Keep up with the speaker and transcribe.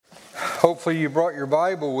Hopefully you brought your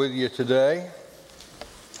Bible with you today.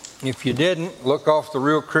 If you didn't, look off the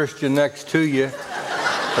real Christian next to you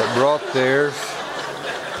that brought theirs.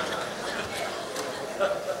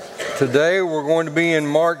 Today we're going to be in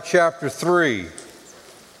Mark chapter 3.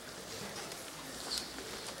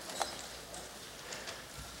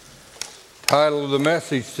 Title of the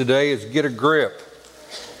message today is Get a Grip.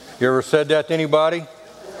 You ever said that to anybody?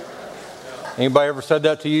 Anybody ever said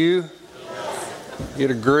that to you?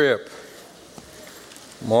 Get a grip.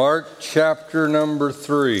 Mark chapter number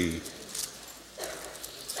 3.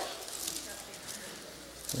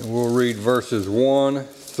 And we'll read verses 1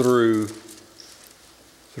 through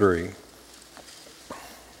 3.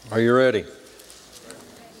 Are you ready?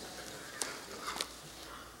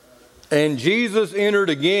 And Jesus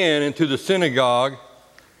entered again into the synagogue,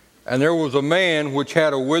 and there was a man which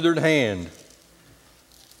had a withered hand.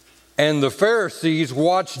 And the Pharisees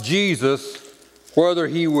watched Jesus whether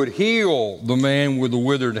he would heal the man with the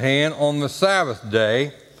withered hand on the Sabbath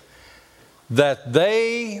day, that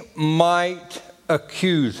they might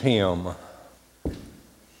accuse him.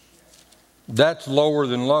 That's lower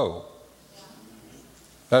than low.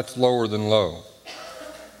 That's lower than low.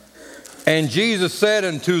 And Jesus said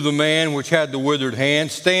unto the man which had the withered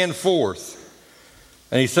hand, Stand forth.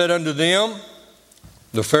 And he said unto them,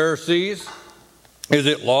 the Pharisees, Is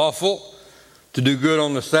it lawful to do good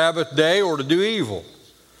on the Sabbath day or to do evil,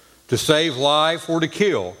 to save life or to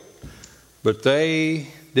kill? But they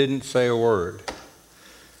didn't say a word.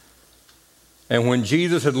 And when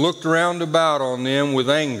Jesus had looked round about on them with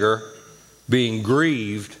anger, being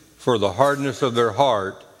grieved for the hardness of their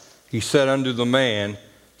heart, he said unto the man,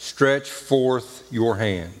 Stretch forth your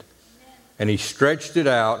hand. And he stretched it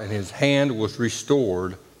out, and his hand was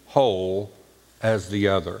restored whole as the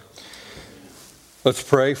other. Let's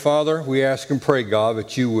pray. Father, we ask and pray, God,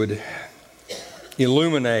 that you would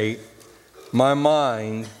illuminate my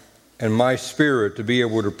mind and my spirit to be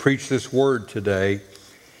able to preach this word today.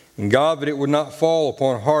 And God, that it would not fall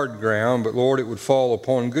upon hard ground, but Lord, it would fall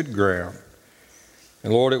upon good ground.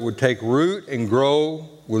 And Lord, it would take root and grow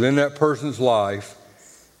within that person's life.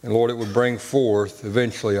 And Lord, it would bring forth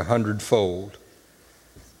eventually 100-fold.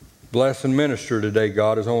 Bless and minister today,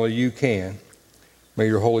 God, as only you can. May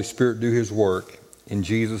your Holy Spirit do his work. In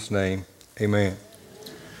Jesus' name, amen.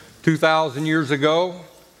 2,000 years ago,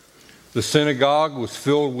 the synagogue was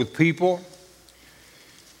filled with people.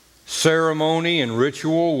 Ceremony and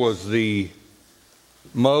ritual was the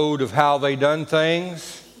mode of how they done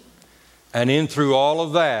things. And in through all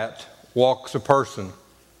of that walks a person.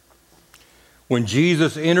 When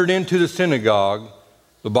Jesus entered into the synagogue,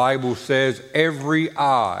 the Bible says every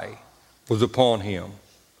eye was upon him.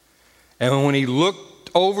 And when he looked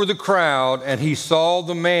over the crowd and he saw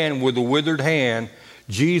the man with the withered hand,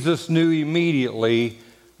 Jesus knew immediately,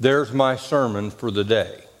 there's my sermon for the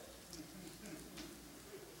day.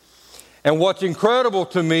 And what's incredible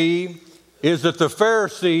to me is that the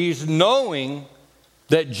Pharisees, knowing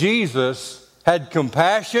that Jesus had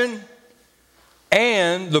compassion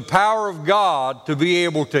and the power of God to be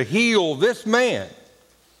able to heal this man,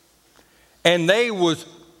 and they was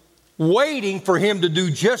waiting for him to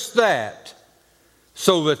do just that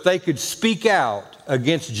so that they could speak out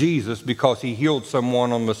against Jesus because he healed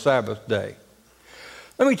someone on the Sabbath day.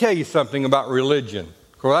 Let me tell you something about religion.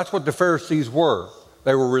 Well, that's what the Pharisees were.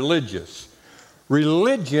 They were religious.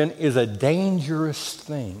 Religion is a dangerous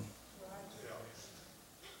thing.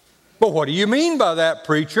 But what do you mean by that,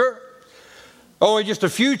 preacher? Only just a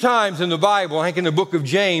few times in the Bible, I think in the book of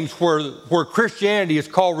James, where Christianity is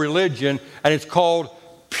called religion, and it's called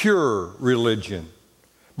pure religion,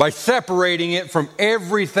 by separating it from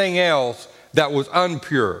everything else that was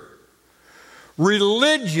impure.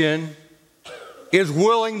 Religion is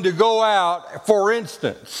willing to go out, for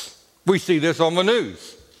instance, we see this on the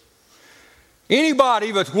news.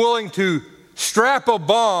 Anybody that's willing to strap a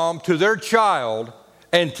bomb to their child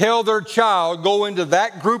and tell their child, go into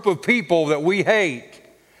that group of people that we hate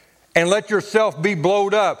and let yourself be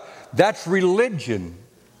blowed up, that's religion.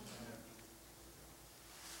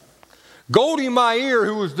 Goldie Meir,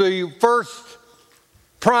 who was the first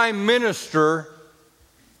prime minister,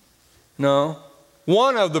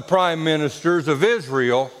 one of the prime ministers of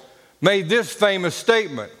Israel, made this famous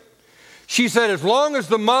statement. She said, as long as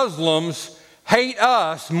the Muslims hate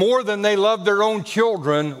us more than they love their own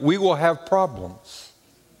children, we will have problems.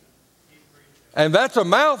 And that's a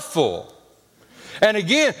mouthful. And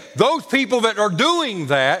again, those people that are doing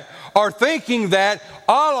that are thinking that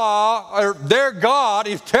Allah, or their God,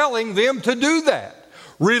 is telling them to do that.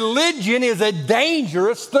 Religion is a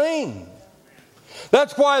dangerous thing.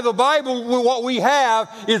 That's why the Bible, what we have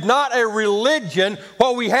is not a religion.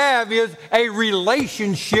 What we have is a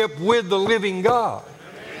relationship with the living God.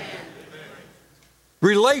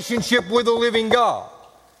 Relationship with the living God.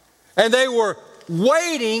 And they were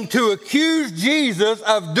waiting to accuse Jesus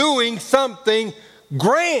of doing something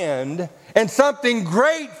grand and something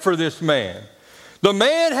great for this man. The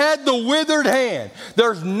man had the withered hand.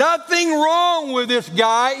 There's nothing wrong with this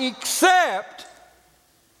guy except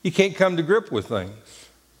he can't come to grip with things.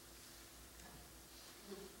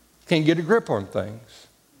 Can't get a grip on things.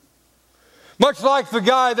 Much like the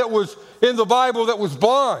guy that was in the Bible that was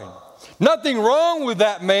blind. Nothing wrong with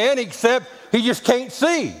that man except he just can't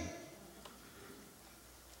see.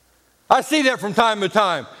 I see that from time to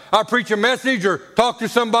time. I preach a message or talk to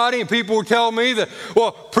somebody and people will tell me that,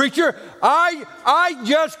 well, preacher, I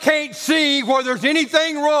just can't see where there's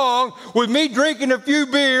anything wrong with me drinking a few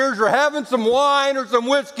beers or having some wine or some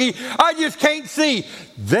whiskey. I just can't see.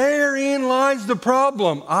 Therein lies the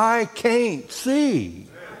problem. I can't see.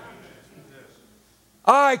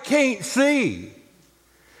 I can't see.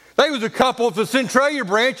 There was a couple at the Centralia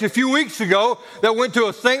branch a few weeks ago that went to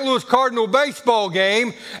a St. Louis Cardinal baseball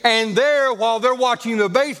game, and there, while they're watching the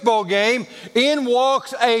baseball game, in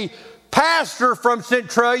walks a pastor from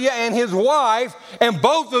Centralia and his wife, and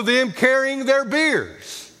both of them carrying their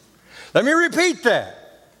beers. Let me repeat that.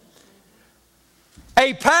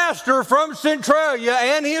 A pastor from Centralia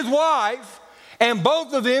and his wife, and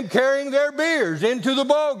both of them carrying their beers into the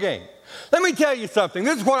ball game. Let me tell you something.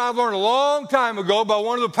 This is what I learned a long time ago by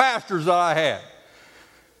one of the pastors that I had.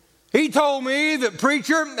 He told me that,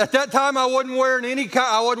 preacher, at that time I wasn't wearing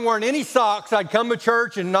any socks. I'd come to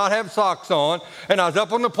church and not have socks on. And I was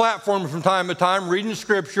up on the platform from time to time reading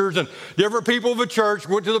scriptures. And different people of the church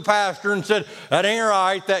went to the pastor and said, that ain't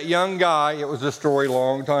right, that young guy. It was a story a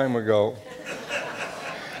long time ago.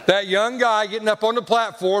 That young guy getting up on the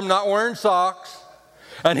platform, not wearing socks.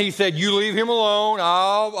 And he said, you leave him alone.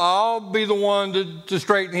 I'll be the one to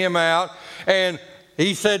straighten him out. And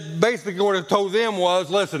he said, basically what I told them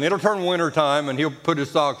was, listen, it'll turn winter time and he'll put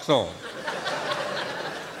his socks on.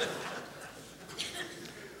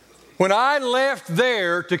 When I left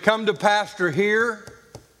there to come to pastor here,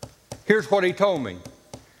 here's what he told me.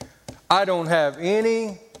 I don't have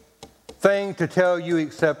anything to tell you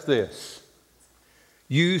except this.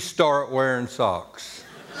 You start wearing socks.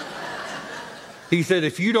 He said,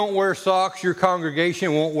 if you don't wear socks, your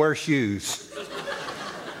congregation won't wear shoes.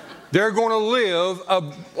 They're going to live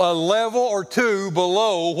a level or two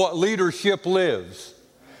below what leadership lives.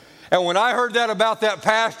 And when I heard that about that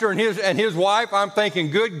pastor and his wife, I'm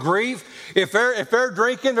thinking, good grief, if they're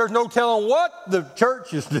drinking, there's no telling what the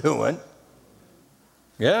church is doing.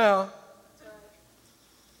 Yeah.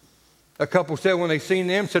 A couple said when they seen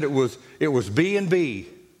them, said it was B&B,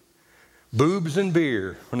 boobs and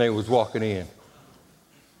beer, when they was walking in.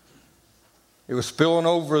 It was spilling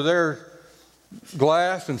over their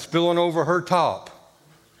glass and spilling over her top.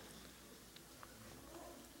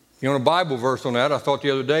 You know, a Bible verse on that I thought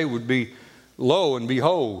the other day would be, lo and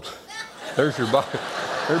behold. There'd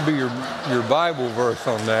be your Bible verse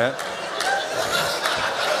on that.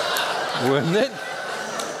 Wouldn't it?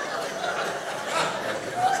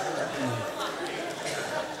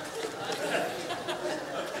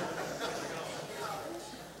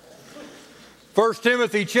 First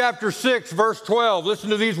Timothy chapter 6, verse 12. Listen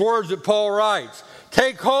to these words that Paul writes.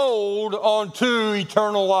 Take hold onto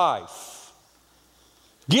eternal life.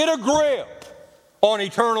 Get a grip on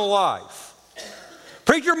eternal life.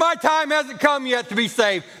 Preacher, my time hasn't come yet to be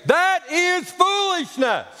saved. That is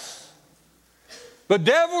foolishness. The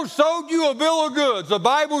devil sold you a bill of goods. The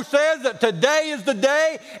Bible says that today is the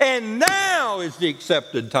day and now is the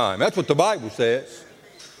accepted time. That's what the Bible says.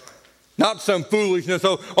 Not some foolishness,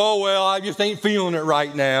 oh well, I just ain't feeling it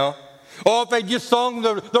right now. Oh, if they just sung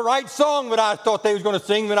the right song that I thought they was going to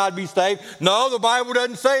sing, then I'd be saved. No, the Bible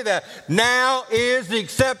doesn't say that. Now is the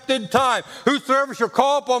accepted time. Whosoever shall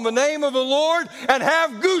call upon the name of the Lord and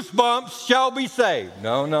have goosebumps shall be saved.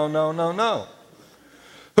 No, no, no, no, no.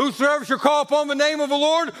 Whosoever shall call upon the name of the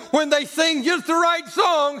Lord when they sing just the right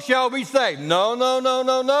song shall be saved. No, no, no,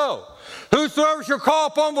 no, no. Whosoever shall call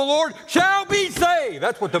upon the Lord shall be saved.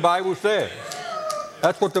 That's what the Bible says.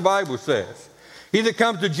 That's what the Bible says. He that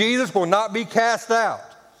comes to Jesus will not be cast out.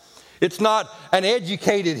 It's not an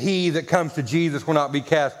educated he that comes to Jesus will not be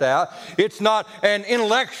cast out. It's not an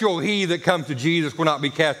intellectual he that comes to Jesus will not be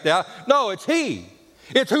cast out. No, it's he.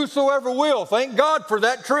 It's whosoever will. Thank God for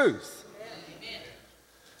that truth.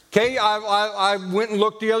 Okay, I went and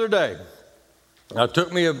looked the other day. I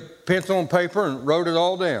took me a pencil and paper and wrote it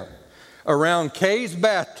all down. Around Kay's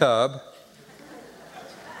bathtub,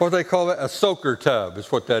 what they call that? A soaker tub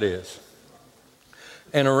is what that is.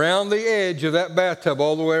 And around the edge of that bathtub,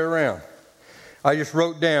 all the way around, I just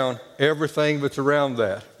wrote down everything that's around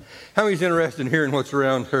that. How many's interested in hearing what's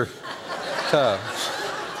around her tub?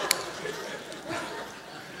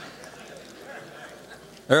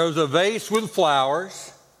 There was a vase with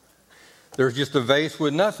flowers. There's just a vase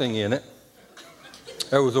with nothing in it.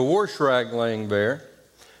 There was a wash rag laying there,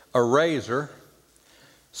 a razor,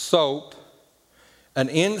 soap, an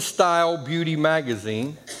InStyle beauty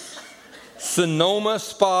magazine, Sonoma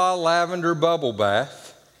Spa lavender bubble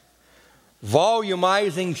bath,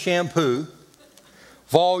 volumizing shampoo,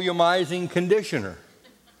 volumizing conditioner,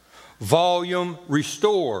 volume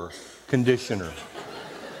restore conditioner.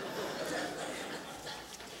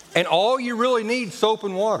 And all you really need is soap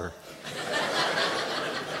and water.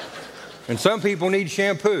 And some people need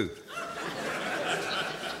shampoo.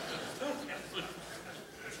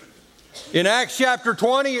 In Acts chapter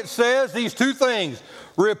 20, it says these two things: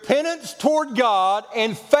 repentance toward God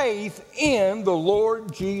and faith in the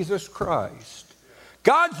Lord Jesus Christ.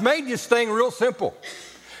 God's made this thing real simple.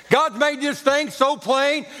 God's made this thing so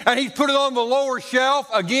plain, and He's put it on the lower shelf,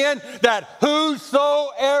 again, that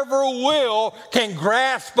whosoever will can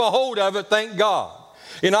grasp a hold of it, thank God.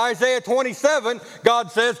 In Isaiah 27,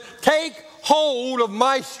 God says, take hold of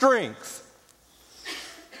my strength.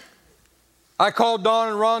 I called Don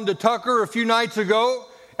and Rhonda Tucker a few nights ago,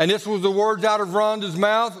 and this was the words out of Rhonda's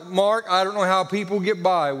mouth. Mark, I don't know how people get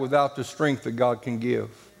by without the strength that God can give.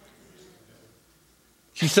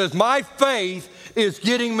 She says, my faith is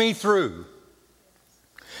getting me through.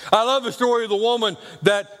 I love the story of the woman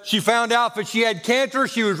that she found out that she had cancer.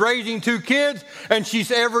 She was raising 2 kids, and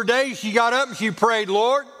every day she got up and she prayed,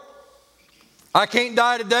 Lord, I can't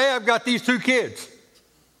die today. I've got these 2 kids.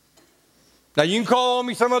 Now, you can call on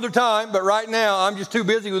me some other time, but right now I'm just too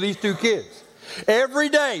busy with these 2 kids. Every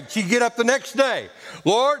day she'd get up the next day.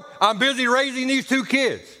 Lord, I'm busy raising these 2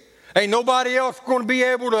 kids. Ain't nobody else going to be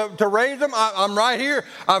able to raise them. I'm right here.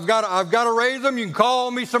 I've got to raise them. You can call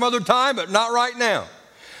on me some other time, but not right now.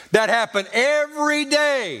 That happened every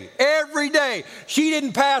day, every day. She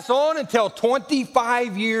didn't pass on until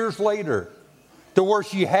 25 years later to where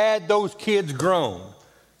she had those kids grown.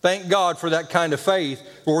 Thank God for that kind of faith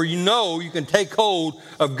where you know you can take hold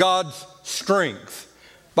of God's strength.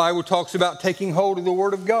 The Bible talks about taking hold of the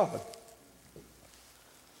Word of God.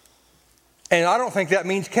 And I don't think that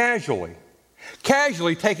means casually.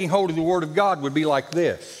 Casually taking hold of the Word of God would be like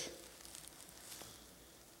this.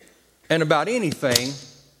 And about anything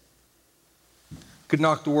could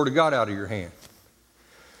knock the Word of God out of your hand.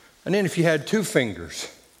 And then if you had 2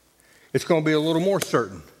 fingers, it's going to be a little more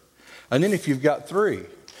certain. And then if you've got 3,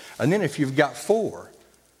 and then if you've got 4.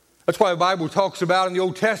 That's why the Bible talks about in the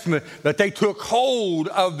Old Testament that they took hold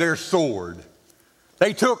of their sword.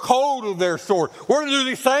 They took hold of their sword. We're to do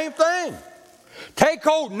the same thing. Take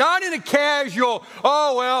hold, not in a casual,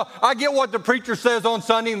 oh, well, I get what the preacher says on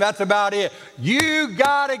Sunday and that's about it. You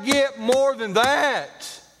got to get more than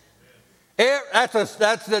that.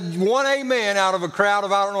 That's the one amen out of a crowd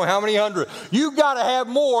of I don't know how many hundred. You got to have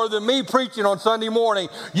more than me preaching on Sunday morning.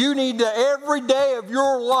 You need to, every day of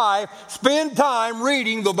your life, spend time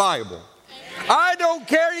reading the Bible. I don't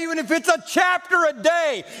care even if it's a chapter a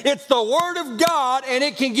day. It's the Word of God, and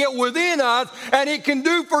it can get within us, and it can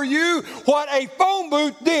do for you what a phone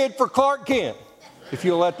booth did for Clark Kent, if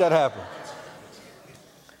you'll let that happen.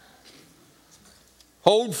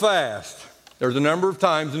 Hold fast. There's a number of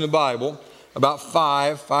times in the Bible, about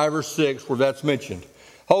 5 or 6, where that's mentioned.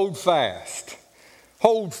 Hold fast.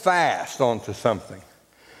 Hold fast onto something.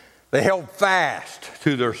 They held fast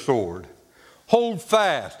to their sword. Hold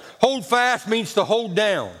fast. Hold fast means to hold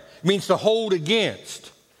down. It means to hold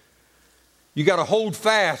against. You got to hold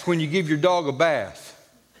fast when you give your dog a bath.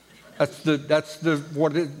 That's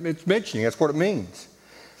what it's mentioning. That's what it means.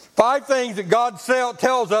 5 things that God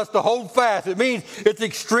tells us to hold fast. It means it's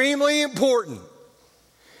extremely important.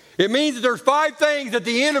 It means that there's 5 things that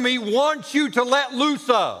the enemy wants you to let loose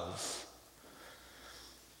of.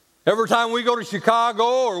 Every time we go to Chicago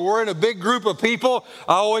or we're in a big group of people,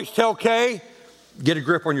 I always tell Kay, get a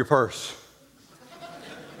grip on your purse.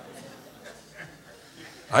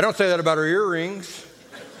 I don't say that about her earrings.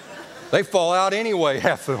 They fall out anyway.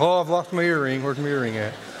 Half of, oh, I've lost my earring. Where's my earring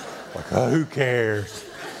at? Like, oh, who cares?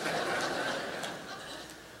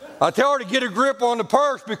 I tell her to get a grip on the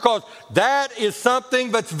purse because that is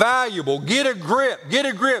something that's valuable. Get a grip. Get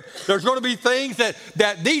a grip. There's going to be things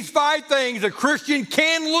that these 5 things a Christian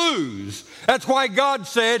can lose. That's why God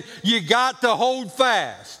said you got to hold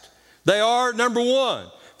fast. They are, number 1,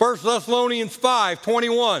 1 Thessalonians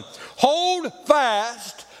 5:21. Hold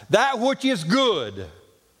fast that which is good.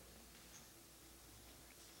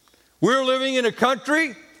 We're living in a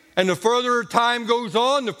country, and the further time goes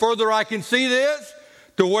on, the further I can see this,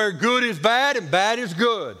 to where good is bad and bad is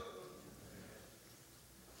good.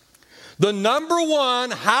 The number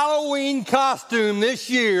one Halloween costume this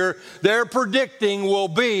year they're predicting will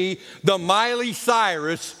be the Miley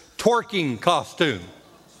Cyrus twerking costume.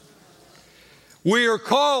 We are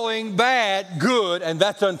calling bad good, and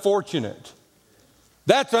that's unfortunate.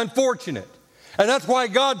 That's unfortunate. And that's why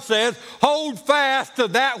God says, hold fast to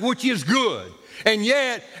that which is good. And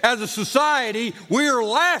yet, as a society, we are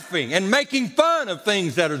laughing and making fun of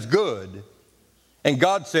things that is good. And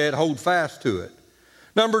God said, hold fast to it.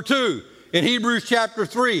 Number two, in Hebrews chapter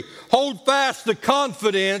 3, hold fast the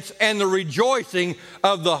confidence and the rejoicing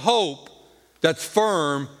of the hope that's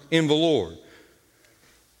firm in the Lord.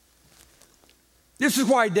 This is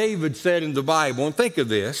why David said in the Bible, and think of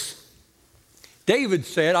this, David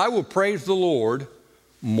said, I will praise the Lord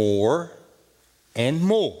more and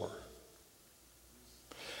more.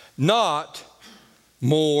 Not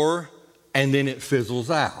more and then it fizzles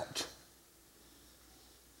out.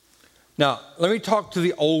 Now, let me talk to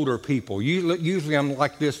the older people. Usually I'm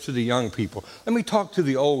like this to the young people. Let me talk to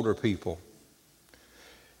the older people.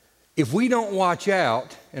 If we don't watch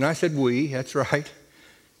out, and I said we, that's right.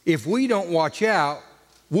 If we don't watch out,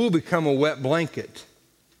 we'll become a wet blanket.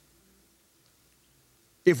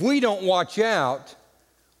 If we don't watch out,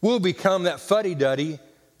 we'll become that fuddy-duddy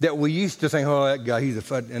that we used to think, oh, that guy, he's a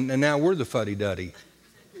fuddy, and now we're the fuddy-duddy.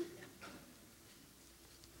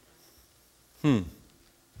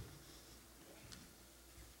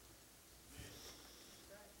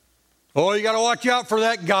 Oh, you got to watch out for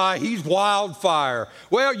that guy. He's wildfire.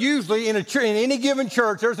 Well, usually in any given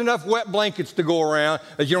church, there's enough wet blankets to go around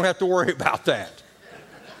that you don't have to worry about that.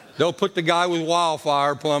 They'll put the guy with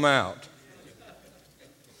wildfire plumb out.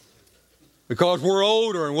 Because we're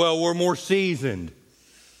older and, well, we're more seasoned.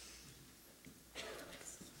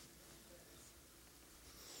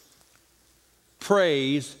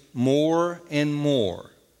 Praise more and more.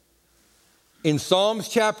 In Psalms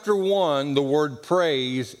chapter 1, the word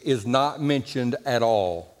praise is not mentioned at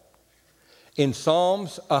all. In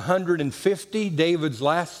Psalms 150, David's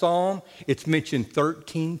last psalm, it's mentioned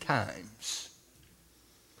 13 times.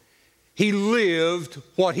 He lived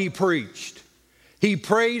what he preached. He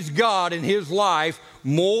praised God in his life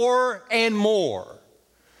more and more.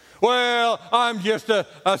 Well, I'm just a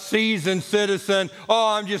seasoned citizen. Oh,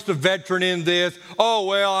 I'm just a veteran in this. Oh,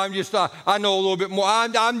 well, I know a little bit more.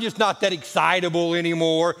 I'm just not that excitable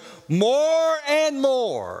anymore. More and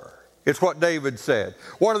more. It's what David said.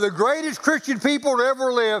 One of the greatest Christian people to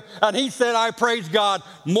ever live, and he said, I praise God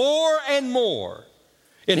more and more.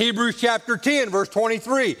 In Hebrews chapter 10, verse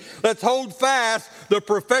 23, let's hold fast the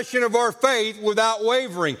profession of our faith without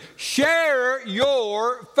wavering. Share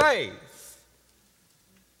your faith.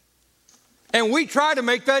 And we try to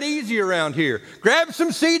make that easy around here. Grab some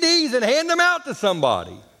CDs and hand them out to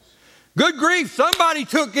somebody. Good grief, somebody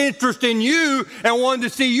took interest in you and wanted to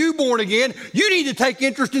see you born again. You need to take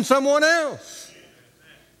interest in someone else.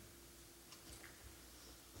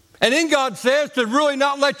 And then God says to really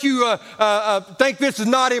not let you think this is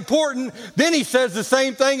not important. Then he says the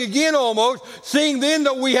same thing again almost. Seeing then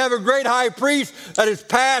that we have a great high priest that is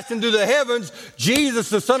passed into the heavens,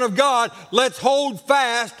 Jesus, the Son of God, let's hold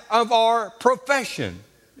fast of our profession.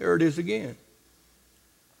 There it is again.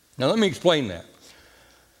 Now let me explain that.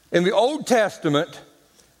 In the Old Testament,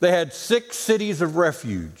 they had 6 cities of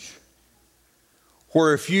refuge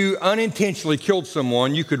where if you unintentionally killed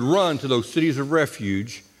someone, you could run to those cities of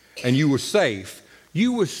refuge and you were safe.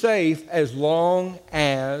 You were safe as long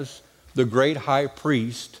as the great high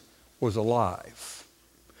priest was alive.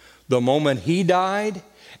 The moment he died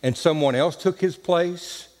and someone else took his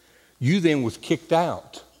place, you then was kicked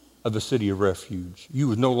out of the city of refuge. You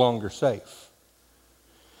was no longer safe.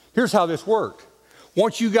 Here's how this worked.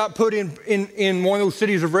 Once you got put in one of those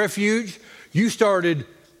cities of refuge, you started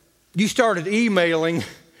emailing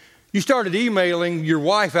your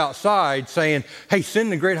wife outside saying, hey, send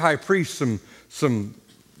the great high priest some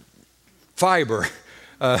fiber.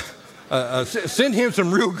 Send him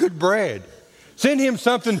some real good bread. Send him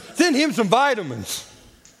some vitamins.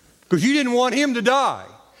 Because you didn't want him to die.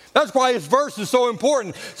 That's why this verse is so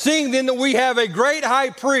important. Seeing then that we have a great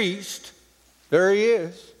high priest, there he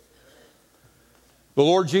is, the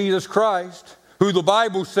Lord Jesus Christ, who the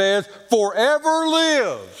Bible says forever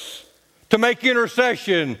lives to make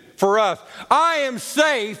intercession for us. I am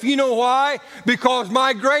safe. You know why? Because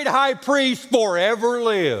my great high priest forever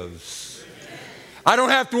lives. I don't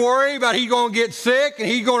have to worry about he's going to get sick and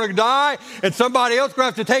he's going to die and somebody else is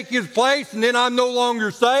going to have to take his place and then I'm no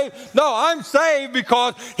longer saved. No, I'm saved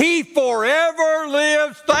because he forever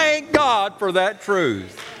lives. Thank God for that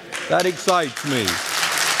truth. That excites me.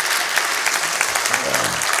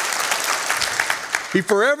 He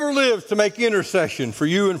forever lives to make intercession for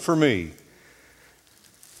you and for me.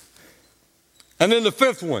 And then the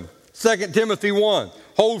fifth one, 2 Timothy 1.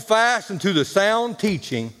 Hold fast unto the sound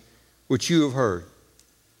teaching which you have heard.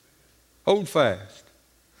 Hold fast.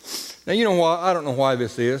 Now, you know why? I don't know why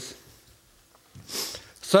this is.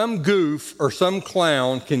 Some goof or some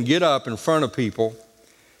clown can get up in front of people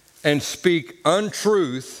and speak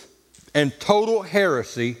untruth and total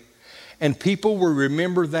heresy, and people will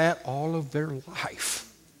remember that all of their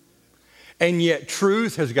life. And yet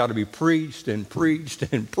truth has got to be preached and preached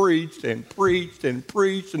and preached and preached and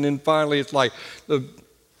preached, and then finally it's like,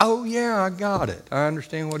 oh yeah, I got it. I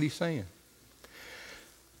understand what he's saying.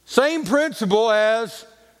 Same principle as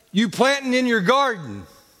you planting in your garden.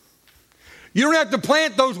 You don't have to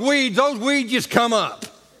plant those weeds. Those weeds just come up.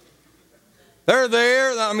 They're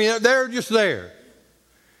there. I mean, they're just there.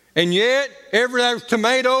 And yet, every those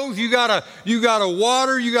tomatoes, you gotta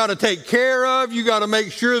water, you gotta take care of, you gotta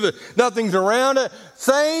make sure that nothing's around it.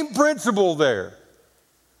 Same principle there.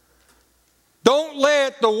 Don't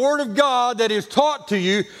let the Word of God that is taught to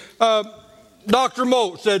you. Dr.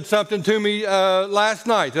 Moat said something to me last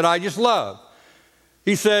night that I just love.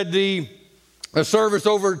 He said the service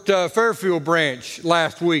over at Fairfield Branch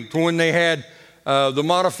last week when they had the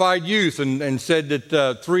modified youth and said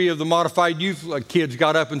that 3 of the modified youth kids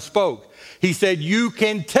got up and spoke. He said, you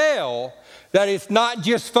can tell that it's not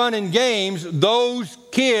just fun and games. Those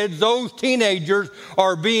kids, those teenagers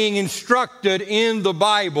are being instructed in the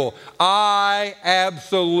Bible. I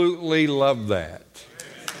absolutely love that.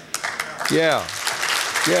 Yeah.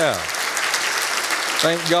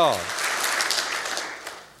 Thank God.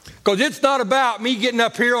 Because it's not about me getting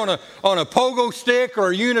up here on a pogo stick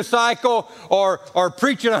or a unicycle or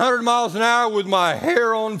preaching 100 miles an hour with my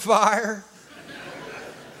hair on fire.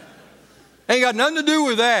 Ain't got nothing to do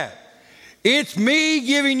with that. It's me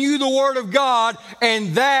giving you the Word of God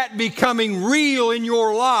and that becoming real in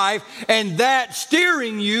your life and that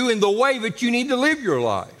steering you in the way that you need to live your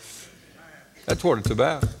life. That's what it's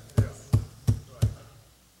about.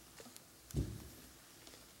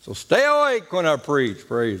 So stay awake when I preach,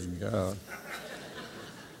 praise God.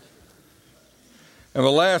 And the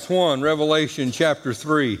last one, Revelation chapter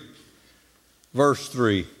 3, verse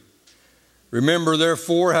 3. Remember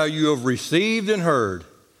therefore how you have received and heard,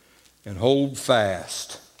 and hold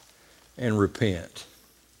fast and repent.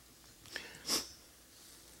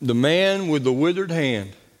 The man with the withered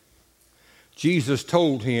hand, Jesus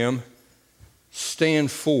told him, stand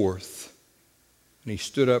forth. And he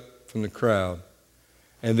stood up from the crowd.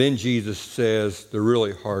 And then Jesus says the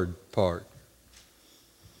really hard part.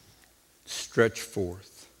 Stretch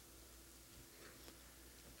forth.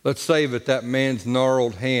 Let's say that man's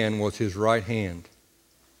gnarled hand was his right hand.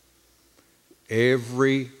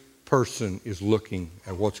 Every person is looking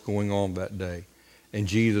at what's going on that day. And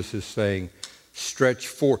Jesus is saying, stretch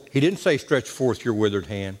forth. He didn't say stretch forth your withered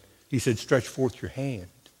hand. He said stretch forth your hand.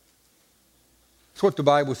 That's what the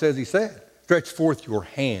Bible says he said. Stretch forth your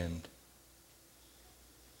hand.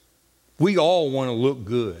 We all want to look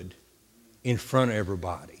good in front of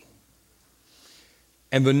everybody.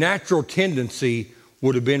 And the natural tendency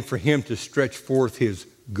would have been for him to stretch forth his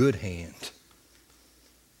good hand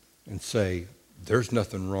and say, there's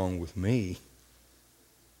nothing wrong with me.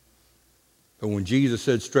 But when Jesus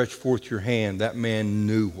said, stretch forth your hand, that man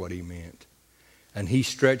knew what he meant. And he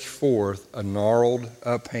stretched forth a gnarled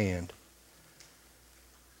up hand.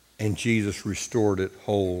 And Jesus restored it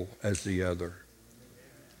whole as the other.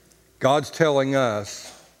 God's telling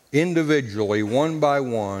us individually, one by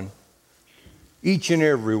one, each and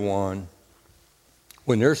every one,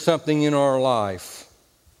 when there's something in our life,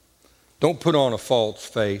 don't put on a false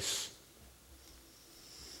face.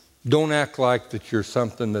 Don't act like that you're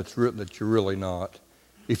something that you're really not.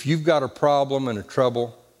 If you've got a problem and a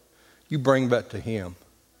trouble, you bring that to him.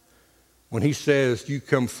 When he says you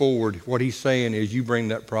come forward, what he's saying is you bring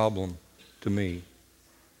that problem to me.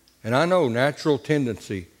 And I know natural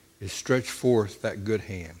tendency is stretch forth that good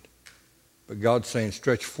hand. But God's saying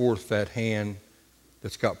stretch forth that hand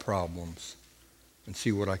that's got problems and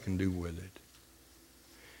see what I can do with it.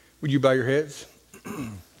 Would you bow your heads?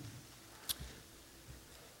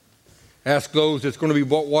 Ask those that's going to be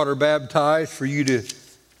water baptized for you to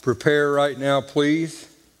prepare right now, please.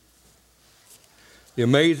 The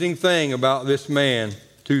amazing thing about this man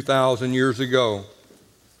 2,000 years ago,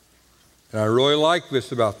 and I really like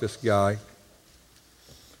this about this guy,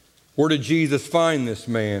 Where did Jesus find this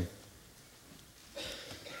man?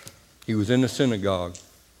 He was in the synagogue.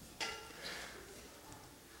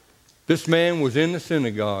 This man was in the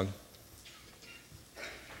synagogue.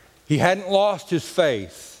 He hadn't lost his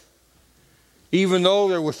faith. Even though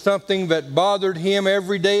there was something that bothered him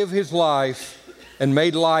every day of his life and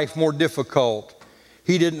made life more difficult,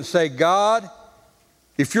 he didn't say, God,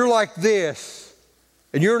 if you're like this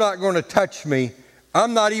and you're not going to touch me,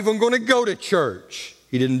 I'm not even going to go to church.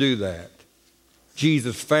 He didn't do that.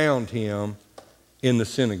 Jesus found him in the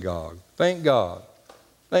synagogue. Thank God.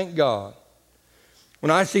 Thank God.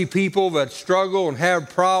 When I see people that struggle and have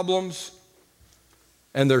problems,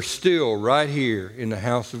 and they're still right here in the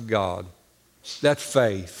house of God, that's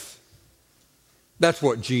faith. That's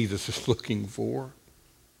what Jesus is looking for.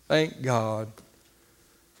 Thank God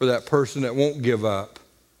for that person that won't give up.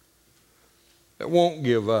 That won't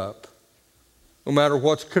give up. No matter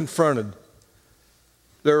what's confronted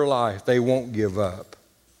their life, they won't give up.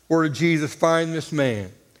 Where did Jesus find this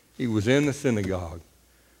man? He was in the synagogue,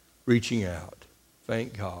 reaching out.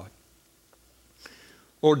 Thank God.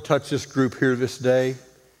 Lord, touch this group here this day.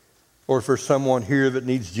 Or for someone here that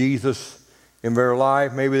needs Jesus in their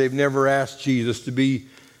life, maybe they've never asked Jesus to be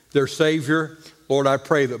their Savior. Lord, I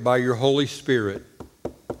pray that by your Holy Spirit,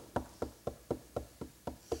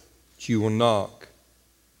 that you will knock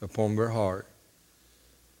upon their heart.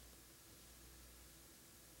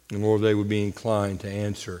 And Lord, they would be inclined to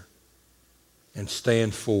answer and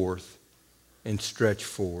stand forth and stretch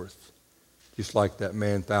forth, just like that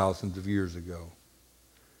man thousands of years ago.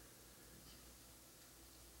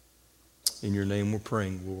 In your name we're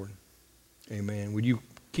praying, Lord. Amen. Would you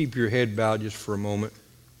keep your head bowed just for a moment?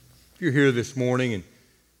 If you're here this morning, and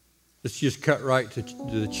let's just cut right to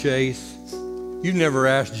the chase. You've never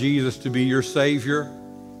asked Jesus to be your Savior.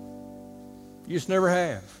 You just never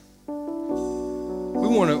have. We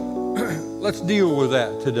want to, let's deal with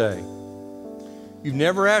that today. You've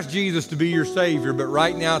never asked Jesus to be your Savior, but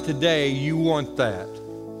right now, today, you want that.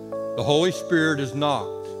 The Holy Spirit has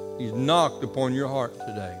knocked. He's knocked upon your heart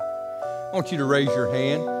today. I want you to raise your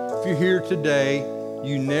hand. If you're here today,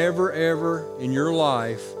 you never, ever in your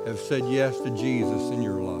life have said yes to Jesus in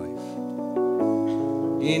your life.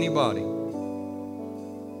 Anybody?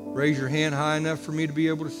 Raise your hand high enough for me to be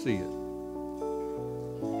able to see it.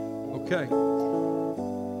 Okay.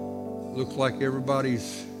 Looks like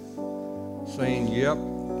everybody's saying, yep,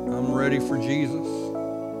 I'm ready for Jesus.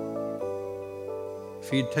 If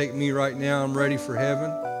he'd take me right now, I'm ready for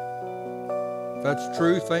heaven. If that's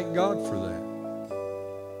true, thank God for that.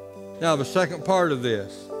 Now, the second part of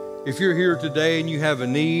this, if you're here today and you have a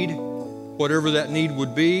need, whatever that need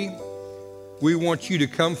would be, we want you to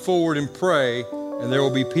come forward and pray, and there will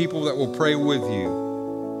be people that will pray with you.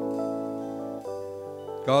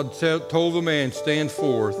 God told the man, stand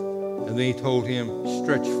forth, and then he told him,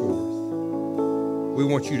 stretch forth. We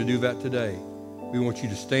want you to do that today. We want you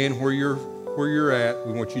to stand where you're at.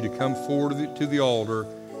 We want you to come forward to the altar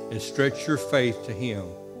and stretch your faith to him.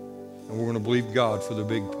 And we're going to believe God for the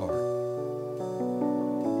big part.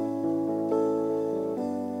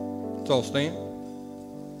 Let's all stand.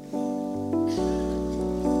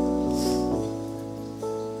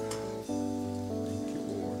 Thank you,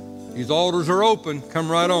 Lord. These altars are open. Come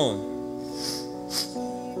right on.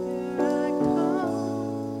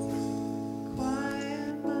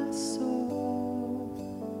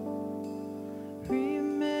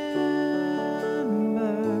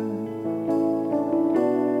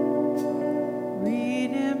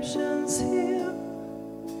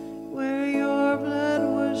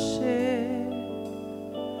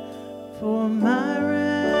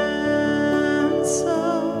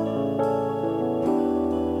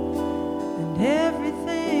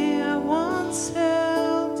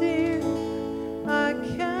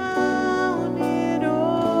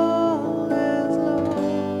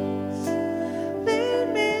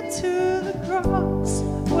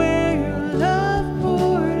 Where your love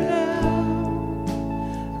poured out,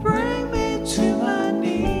 bring me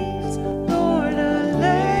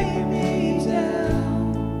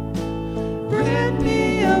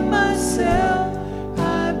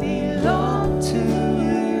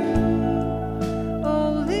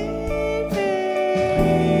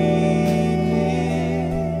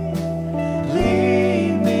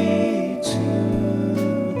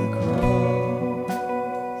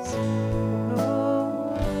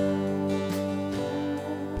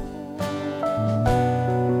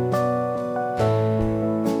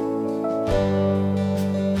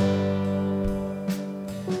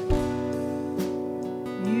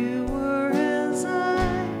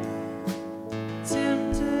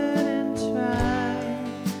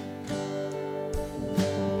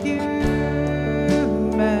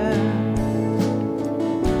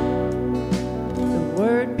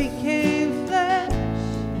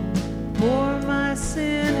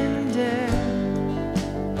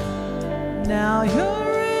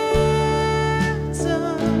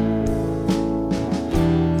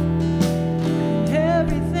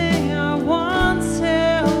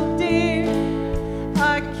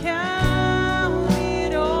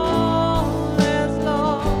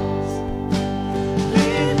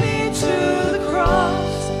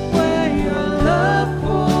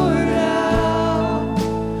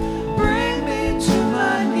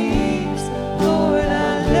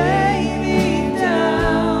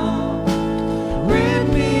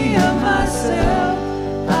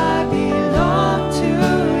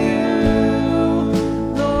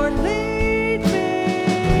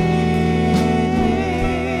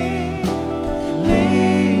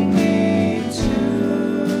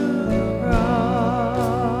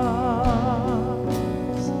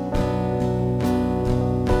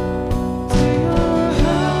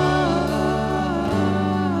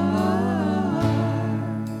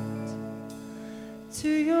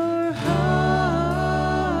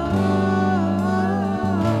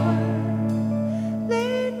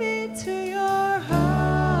Lead me to your heart.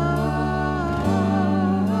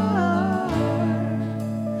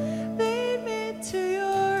 Lead me to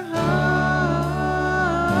your heart.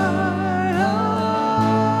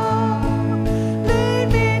 Lead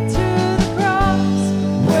me to the cross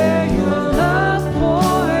where your love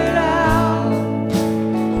poured out.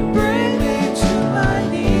 Bring me to my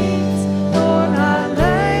knees, Lord, I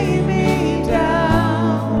lay me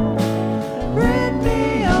down. Rid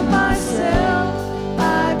me of myself,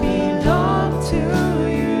 I belong to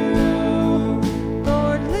you.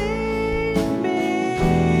 Lord, lead me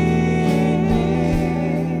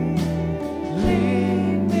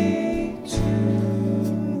to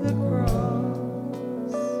the cross.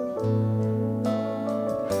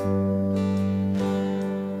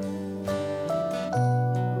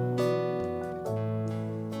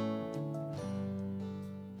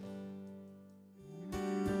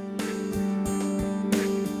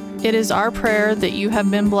 It is our prayer that you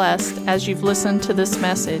have been blessed as you've listened to this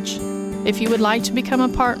message. If you would like to become a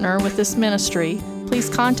partner with this ministry, please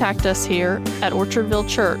contact us here at Orchardville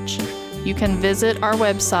Church. You can visit our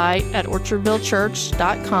website at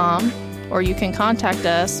orchardvillechurch.com, or you can contact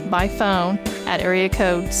us by phone at area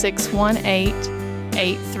code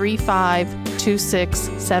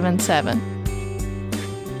 618-835-2677.